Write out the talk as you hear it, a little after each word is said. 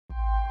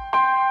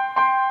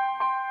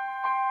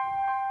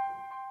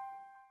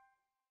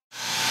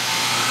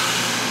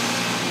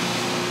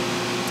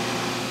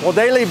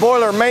Well, daily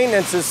boiler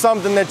maintenance is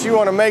something that you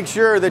want to make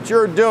sure that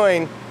you're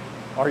doing,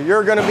 or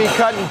you're going to be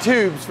cutting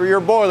tubes for your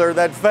boiler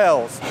that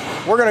fails.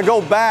 We're going to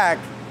go back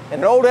in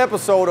an old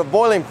episode of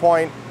Boiling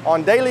Point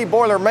on daily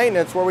boiler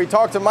maintenance where we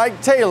talk to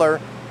Mike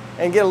Taylor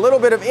and get a little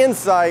bit of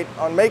insight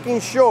on making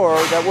sure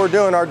that we're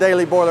doing our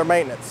daily boiler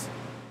maintenance.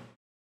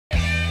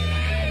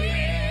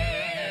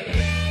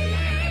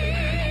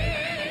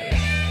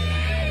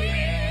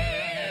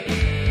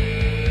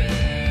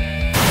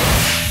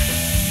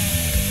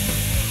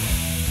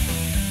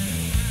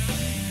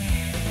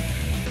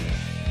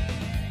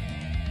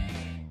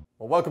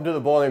 Welcome to the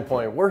Boiling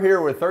Point. We're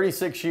here with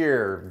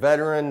 36-year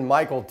veteran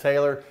Michael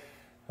Taylor.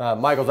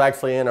 Michael's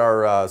actually in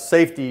our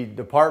safety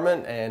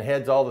department and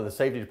heads all of the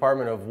safety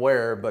department of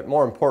Ware, but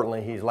more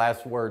importantly, he's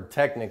last word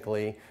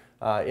technically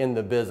in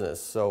the business.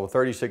 So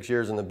 36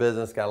 years in the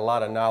business, got a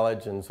lot of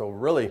knowledge, and so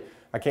really,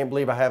 I can't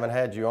believe I haven't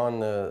had you on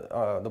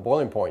the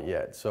Boiling Point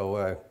yet.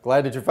 So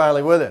glad that you're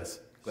finally with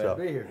us. Glad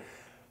to be here.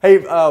 Hey,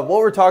 what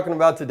we're talking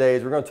about today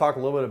is we're going to talk a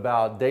little bit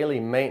about daily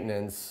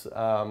maintenance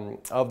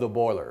of the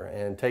boiler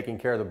and taking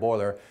care of the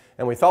boiler.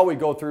 And we thought we'd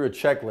go through a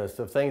checklist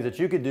of things that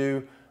you could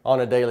do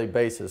on a daily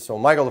basis. So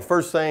Michael, the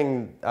first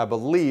thing I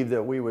believe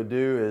that we would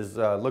do is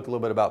look a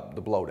little bit about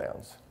the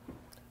blowdowns.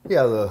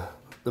 Yeah,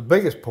 the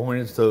biggest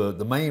point is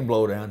the main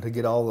blowdown to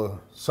get all the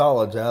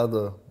solids out of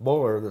the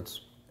boiler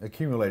that's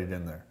accumulated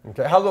in there.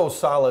 Okay, how do those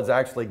solids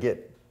actually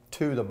get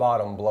to the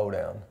bottom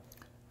blowdown?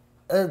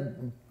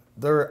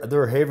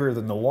 They're heavier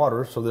than the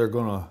water, so they're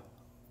going to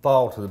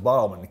fall to the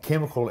bottom, and the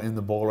chemical in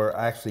the boiler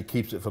actually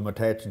keeps it from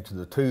attaching to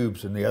the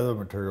tubes and the other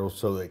materials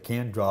so that it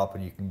can drop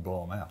and you can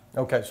blow them out.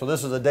 Okay, so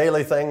this is a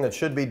daily thing that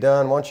should be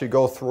done. Why don't you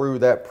go through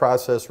that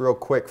process real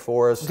quick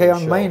for us? Okay,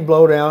 on main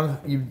blowdown,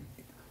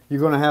 you're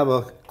going to have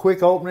a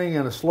quick opening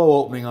and a slow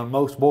opening on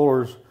most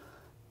boilers.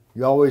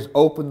 You always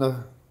open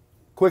the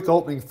quick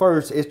opening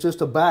first. It's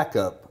just a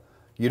backup.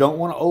 You don't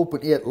want to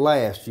open it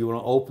last. You want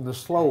to open the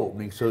slow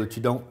opening so that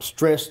you don't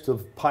stress the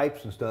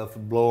pipes and stuff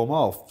and blow them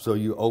off. So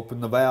you open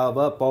the valve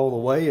up all the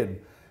way, and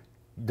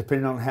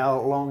depending on how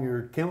long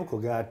your chemical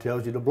guy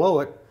tells you to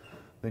blow it,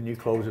 then you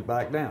close it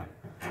back down.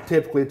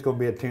 Typically it's going to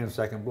be a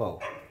 10-second blow.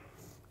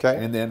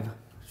 Okay. And then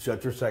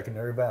shut your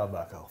secondary valve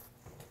back off.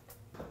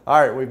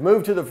 All right, we've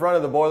moved to the front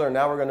of the boiler.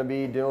 Now we're going to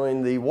be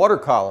doing the water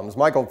columns.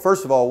 Michael,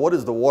 first of all, what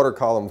is the water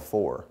column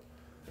for?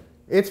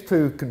 It's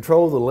to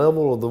control the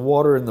level of the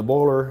water in the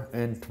boiler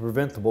and to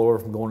prevent the boiler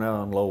from going out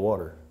on low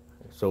water.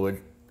 So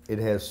it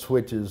has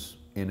switches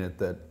in it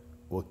that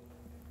will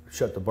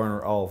shut the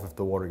burner off if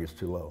the water gets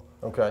too low.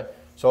 Okay,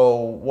 so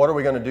what are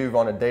we going to do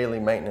on a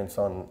daily maintenance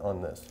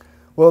on this?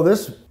 Well,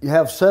 you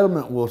have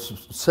sediment will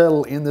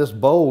settle in this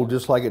bowl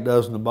just like it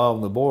does in the bottom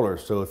of the boiler.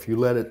 So if you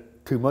let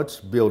it too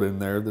much build in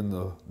there, then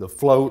the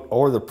float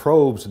or the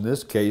probes in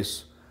this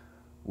case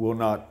will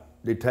not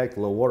detect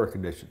low water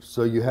conditions.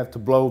 So you have to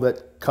blow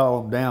that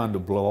column down to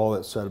blow all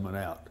that sediment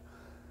out.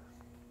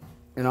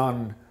 And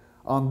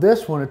on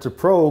this one, it's a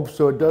probe,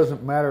 so it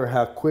doesn't matter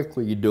how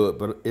quickly you do it,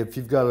 but if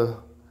you've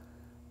got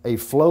a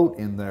float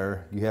in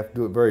there, you have to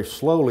do it very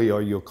slowly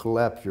or you'll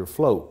collapse your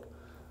float.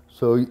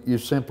 So you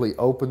simply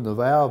open the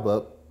valve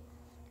up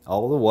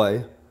all the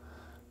way.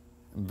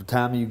 By the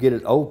time you get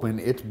it open,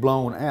 it's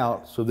blown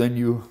out, so then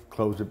you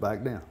close it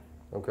back down.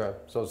 Okay,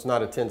 so it's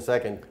not a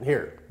 10-second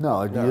here.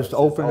 No, you just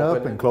open it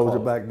up and close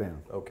it back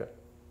down. Okay.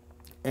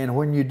 And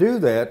when you do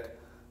that,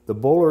 the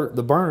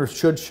burner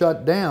should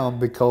shut down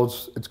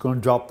because it's going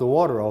to drop the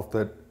water off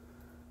that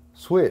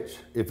switch.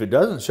 If it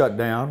doesn't shut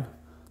down,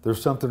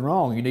 there's something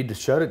wrong. You need to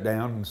shut it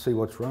down and see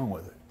what's wrong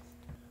with it.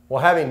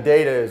 Well, having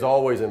data is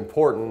always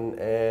important,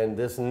 and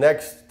this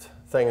next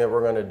thing that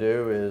we're going to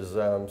do is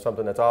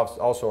something that's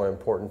also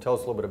important. Tell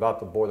us a little bit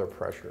about the boiler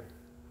pressure.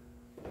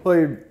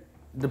 Well,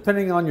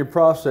 depending on your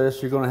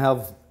process, you're going to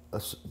have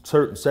a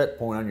certain set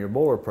point on your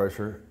boiler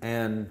pressure,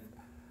 and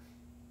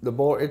the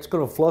boiler, it's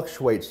going to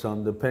fluctuate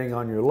some depending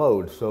on your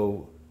load.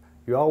 So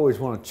you always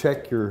want to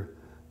check your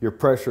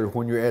pressure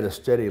when you're at a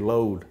steady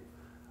load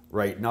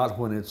rate, not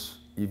when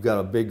you've got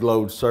a big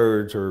load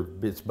surge or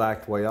it's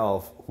backed way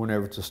off.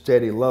 Whenever it's a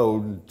steady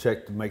load,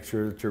 check to make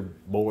sure that your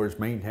boiler is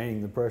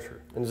maintaining the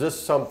pressure. And is this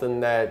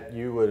something that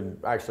you would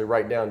actually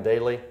write down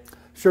daily?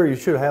 Sure, you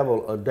should have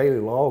a daily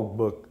log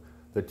book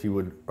that you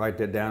would write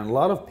that down. A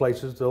lot of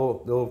places,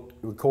 they'll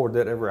record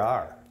that every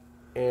hour.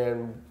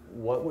 And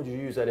what would you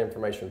use that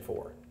information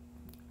for?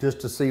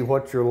 Just to see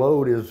what your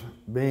load is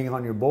being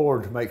on your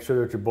boiler, to make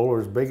sure that your boiler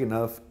is big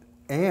enough,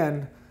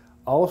 and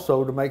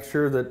also to make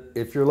sure that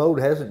if your load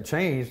hasn't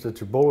changed,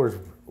 that your boiler is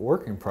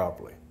working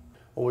properly.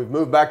 Well, we've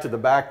moved back to the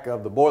back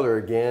of the boiler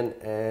again,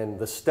 and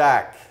the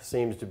stack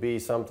seems to be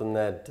something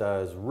that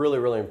is really,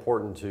 really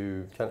important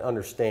to kind of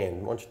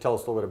understand. Why don't you tell us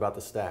a little bit about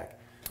the stack?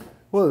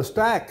 Well, the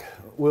stack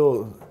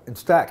in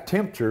stack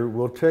temperature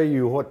will tell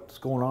you what's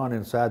going on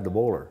inside the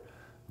boiler,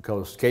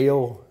 because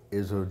scale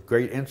is a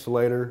great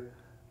insulator,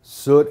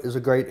 soot is a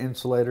great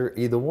insulator.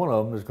 Either one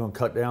of them is going to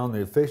cut down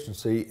the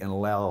efficiency and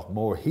allow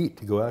more heat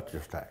to go out to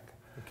your stack.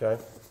 Okay.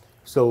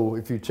 So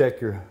if you check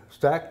your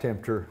stack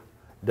temperature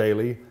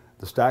daily,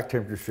 the stack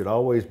temperature should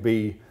always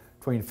be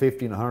between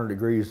 50 and 100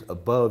 degrees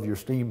above your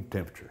steam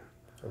temperature.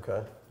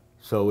 Okay.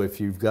 So if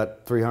you've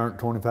got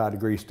 325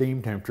 degree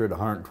steam temperature at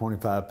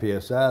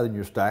 125 psi, then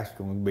your stack's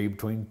going to be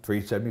between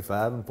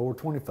 375 and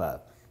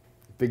 425.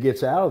 If it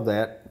gets out of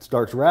that, it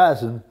starts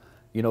rising,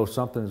 you know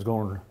something is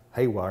going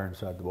haywire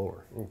inside the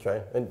boiler.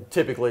 Okay. And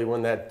typically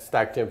when that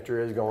stack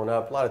temperature is going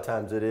up, a lot of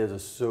times it is a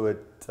soot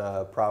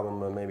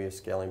problem or maybe a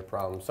scaling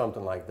problem,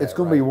 something like that. It's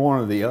going to be one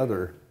or the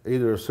other,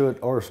 either a soot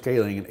or a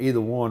scaling, and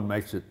either one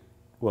makes it,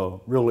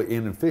 well, really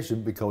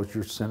inefficient because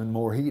you're sending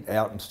more heat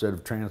out instead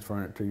of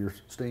transferring it to your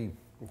steam.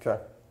 Okay.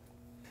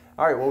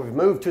 All right, well, we've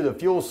moved to the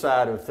fuel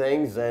side of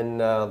things, and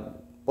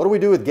what do we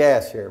do with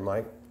gas here,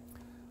 Mike?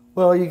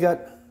 Well, you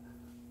got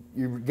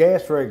your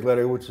gas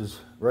regulator, which is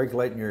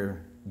regulating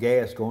your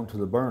gas going to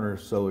the burner,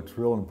 so it's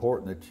real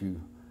important that you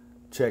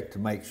check to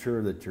make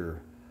sure that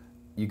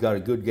you got a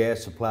good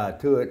gas supply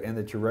to it and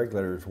that your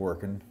regulator is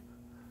working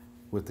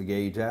with the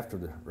gauge after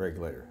the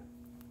regulator.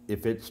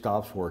 If it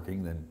stops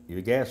working, then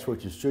your gas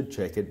switches should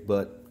check it,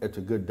 but it's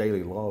a good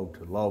daily log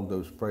to log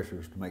those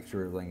pressures to make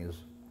sure everything is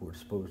where it's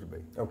supposed to be.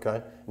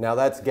 Okay, now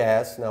that's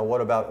gas. Now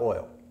what about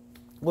oil?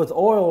 With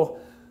oil,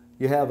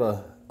 you have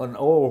an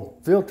oil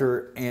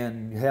filter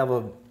and you have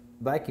a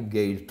vacuum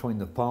gauge between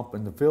the pump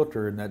and the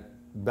filter, and that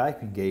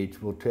vacuum gauge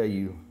will tell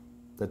you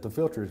that the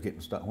filter is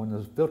getting stopped, when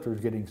the filter is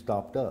getting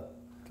stopped up.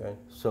 Okay.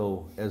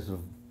 So as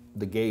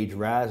the gauge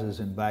rises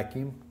in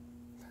vacuum,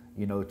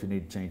 you know that you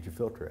need to change your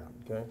filter out.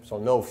 Okay, so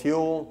no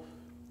fuel,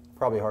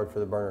 probably hard for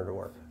the burner to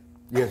work.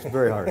 Yes,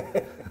 very hard.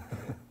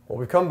 Well,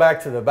 we come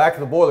back to the back of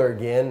the boiler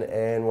again,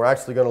 and we're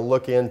actually going to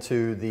look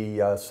into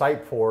the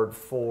sight port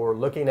for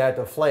looking at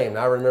the flame.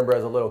 Now, I remember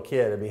as a little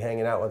kid, I'd be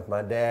hanging out with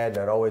my dad, and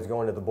I'd always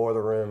go into the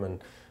boiler room,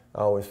 and I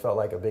always felt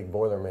like a big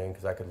boiler man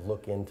because I could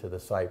look into the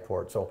sight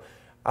port. So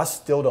I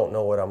still don't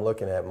know what I'm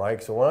looking at,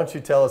 Mike. So why don't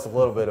you tell us a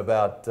little bit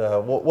about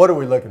what are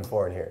we looking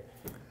for in here?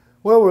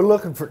 Well, we're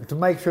looking to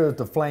make sure that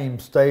the flame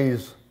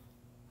stays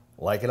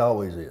like it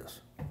always is.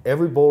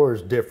 Every boiler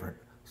is different,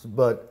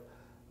 but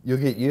you'll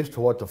get used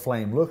to what the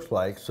flame looks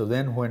like, so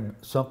then when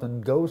something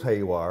goes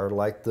haywire,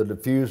 like the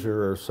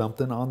diffuser or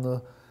something on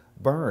the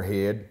burner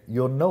head,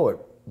 you'll know it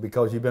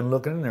because you've been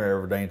looking in there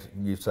every day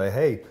and you say,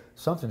 hey,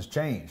 something's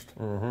changed.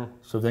 Mm-hmm.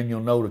 So then you'll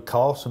know to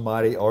call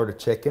somebody or to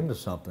check into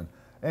something.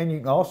 And you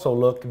can also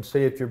look and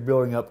see if you're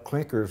building up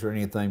clinkers or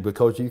anything,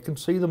 because you can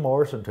see the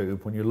Morrison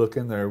tube when you look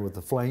in there with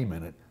the flame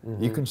in it.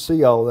 Mm-hmm. You can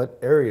see all that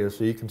area,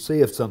 so you can see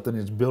if something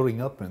is building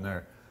up in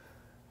there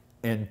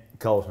and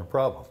causing a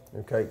problem.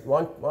 Okay,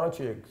 why don't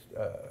you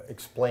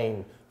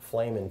explain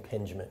flame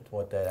impingement,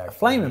 what that actually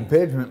flame means?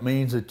 Impingement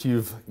means that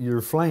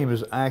your flame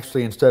is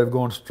actually, instead of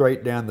going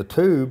straight down the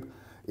tube,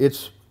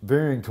 it's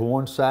veering to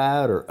one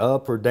side or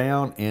up or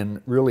down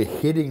and really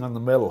hitting on the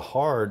metal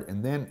hard,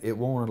 and then it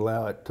won't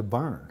allow it to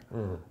burn.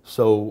 Mm-hmm.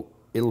 So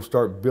it'll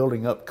start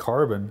building up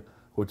carbon,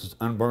 which is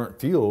unburnt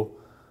fuel,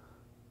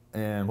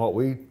 and what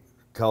we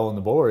call in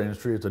the boiler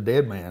industry is a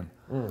dead man.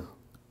 Mm.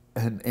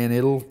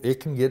 And it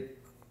can get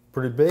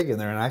pretty big in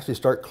there and actually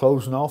start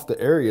closing off the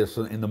area.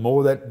 So, and the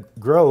more that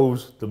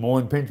grows, the more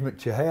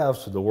impingement you have,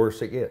 so the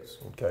worse it gets.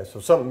 Okay, so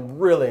something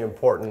really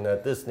important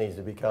that this needs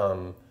to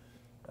become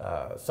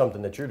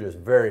something that you're just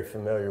very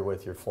familiar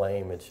with your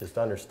flame. It's just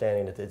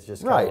understanding that it's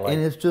just kind of like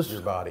and it's just,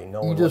 your body,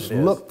 knowing you just what it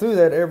is. Look through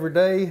that every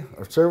day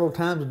or several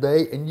times a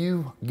day, and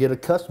you get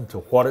accustomed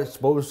to what it's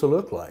supposed to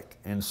look like.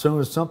 And as soon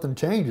as something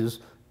changes,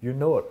 you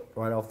know it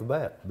right off the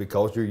bat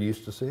because you're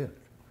used to seeing it.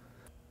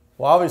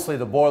 Well, obviously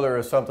the boiler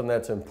is something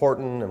that's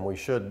important and we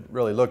should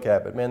really look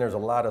at, but man, there's a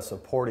lot of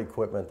support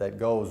equipment that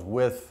goes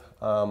with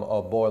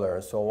a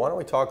boiler. So why don't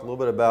we talk a little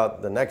bit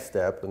about the next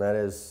step, and that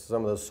is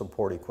some of the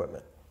support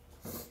equipment.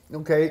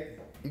 Okay,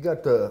 you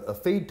got a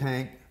feed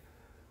tank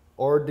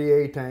or a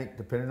DA tank,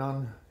 depending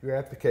on your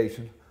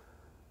application.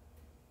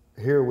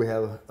 Here we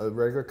have a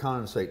regular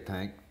condensate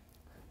tank,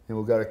 and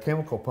we've got a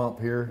chemical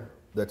pump here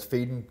that's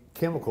feeding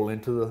chemical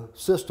into the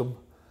system.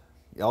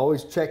 You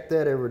always check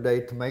that every day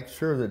to make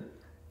sure that,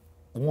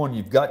 one,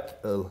 you've got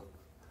an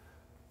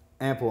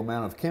ample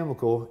amount of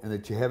chemical and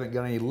that you haven't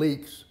got any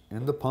leaks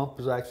and the pump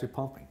is actually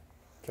pumping.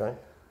 Okay.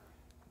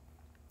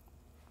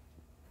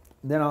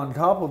 Then on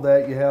top of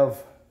that, you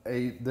have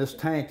this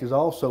tank is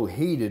also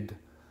heated.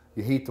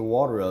 You heat the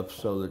water up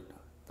so that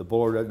the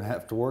boiler doesn't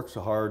have to work so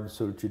hard,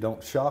 so that you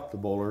don't shock the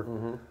boiler.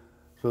 Mm-hmm.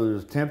 So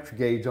there's a temperature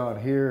gauge on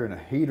here and a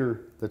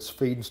heater that's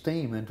feeding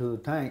steam into the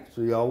tank.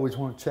 So you always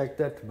want to check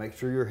that to make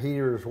sure your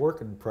heater is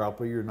working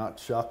properly. You're not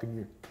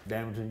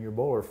damaging your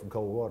boiler from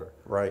cold water.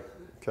 Right,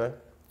 okay.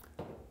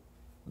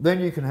 Then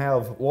you can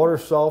have water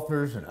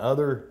softeners and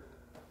other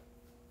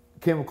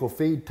chemical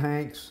feed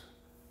tanks.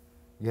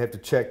 You have to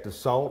check the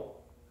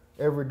salt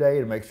every day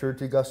to make sure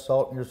that you got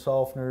salt in your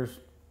softeners,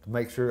 to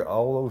make sure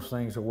all those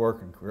things are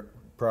working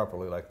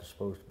properly like they're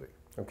supposed to be.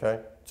 Okay,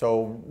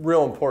 so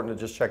real important to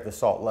just check the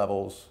salt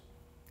levels.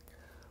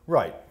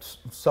 Right,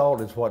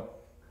 salt is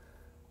what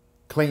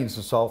cleans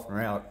the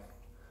softener out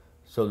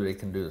so that it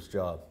can do its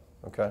job.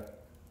 Okay.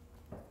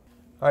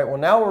 All right, well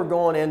now we're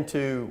going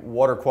into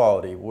water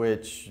quality,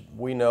 which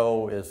we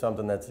know is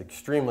something that's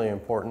extremely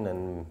important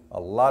and a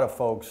lot of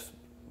folks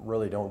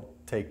really don't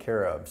take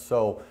care of.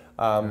 So,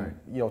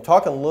 you know,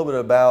 talking a little bit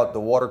about the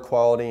water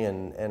quality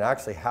and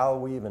actually how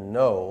we even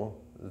know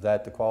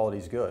that the quality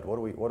is good. What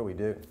do we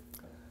do?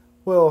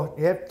 Well,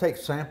 you have to take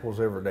samples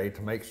every day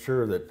to make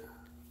sure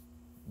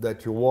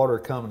that your water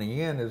coming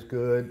in is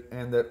good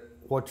and that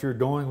what you're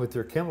doing with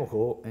your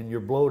chemical and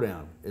your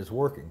blowdown is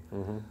working.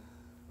 Mm-hmm.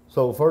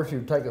 So first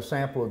you take a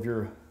sample of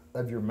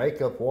your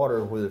makeup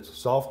water, whether it's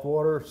soft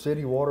water,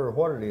 city water, or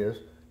what it is,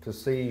 to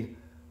see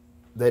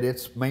that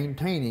it's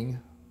maintaining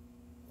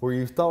where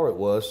you thought it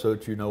was, so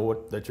that you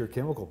know that your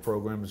chemical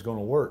program is going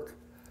to work.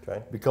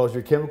 Okay. Because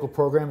your chemical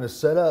program is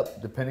set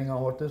up depending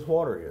on what this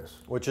water is.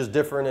 Which is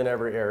different in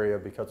every area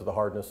because of the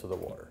hardness of the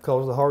water.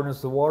 Because of the hardness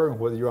of the water, and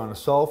whether you're on a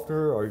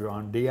softener or you're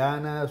on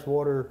deionized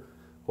water,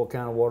 what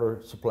kind of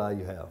water supply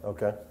you have.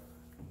 Okay.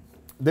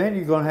 Then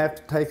you're going to have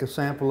to take a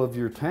sample of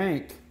your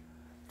tank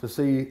to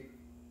see,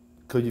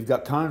 because you've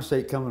got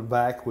condensate coming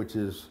back, which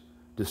is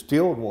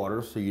distilled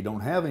water, so you don't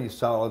have any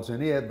solids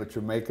in it, but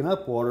you're making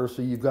up water,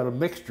 so you've got a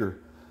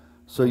mixture.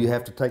 So you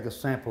have to take a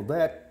sample of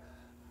that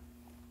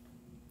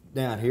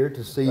down here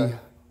to see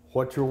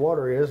what your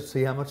water is,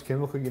 see how much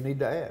chemical you need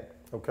to add.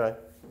 Okay,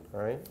 all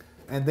right.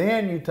 And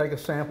then you take a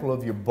sample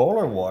of your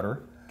boiler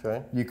water.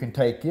 Okay. You can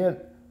take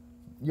it,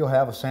 you'll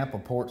have a sample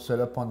port set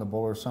up on the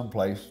boiler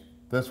someplace.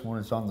 This one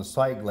is on the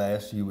sight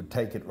glass. You would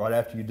take it right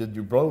after you did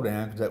your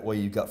blowdown, because that way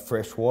you've got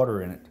fresh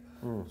water in it.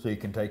 So you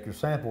can take your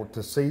sample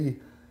to see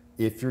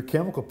if your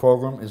chemical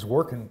program is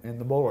working in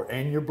the boiler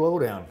and your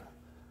blowdown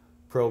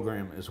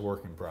program is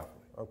working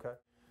properly. Okay.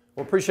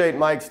 Well, appreciate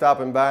Mike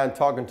stopping by and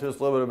talking to us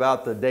a little bit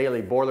about the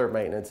daily boiler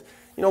maintenance.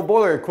 You know,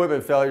 boiler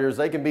equipment failures,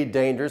 they can be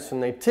dangerous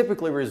and they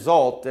typically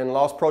result in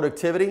lost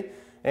productivity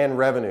and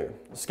revenue.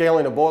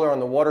 Scaling a boiler on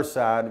the water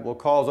side will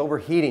cause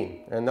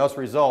overheating and thus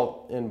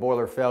result in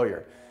boiler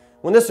failure.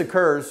 When this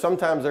occurs,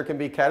 sometimes there can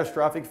be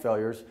catastrophic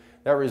failures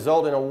that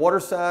result in a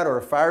waterside or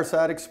a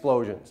fireside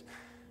explosions.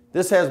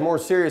 This has more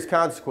serious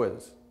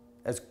consequences,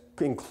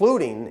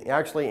 including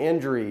actually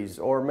injuries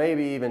or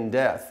maybe even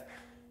death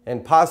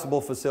and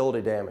possible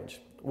facility damage.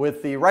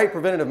 With the right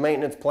preventative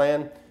maintenance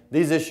plan,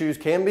 these issues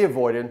can be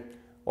avoided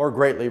or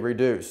greatly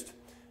reduced.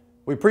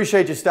 We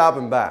appreciate you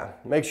stopping by.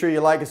 Make sure you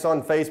like us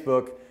on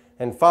Facebook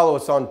and follow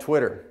us on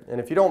Twitter.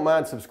 And if you don't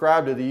mind,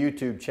 subscribe to the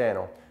YouTube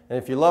channel.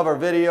 And if you love our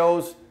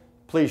videos,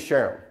 please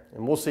share them.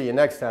 And we'll see you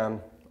next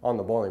time on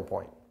The Boiling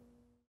Point.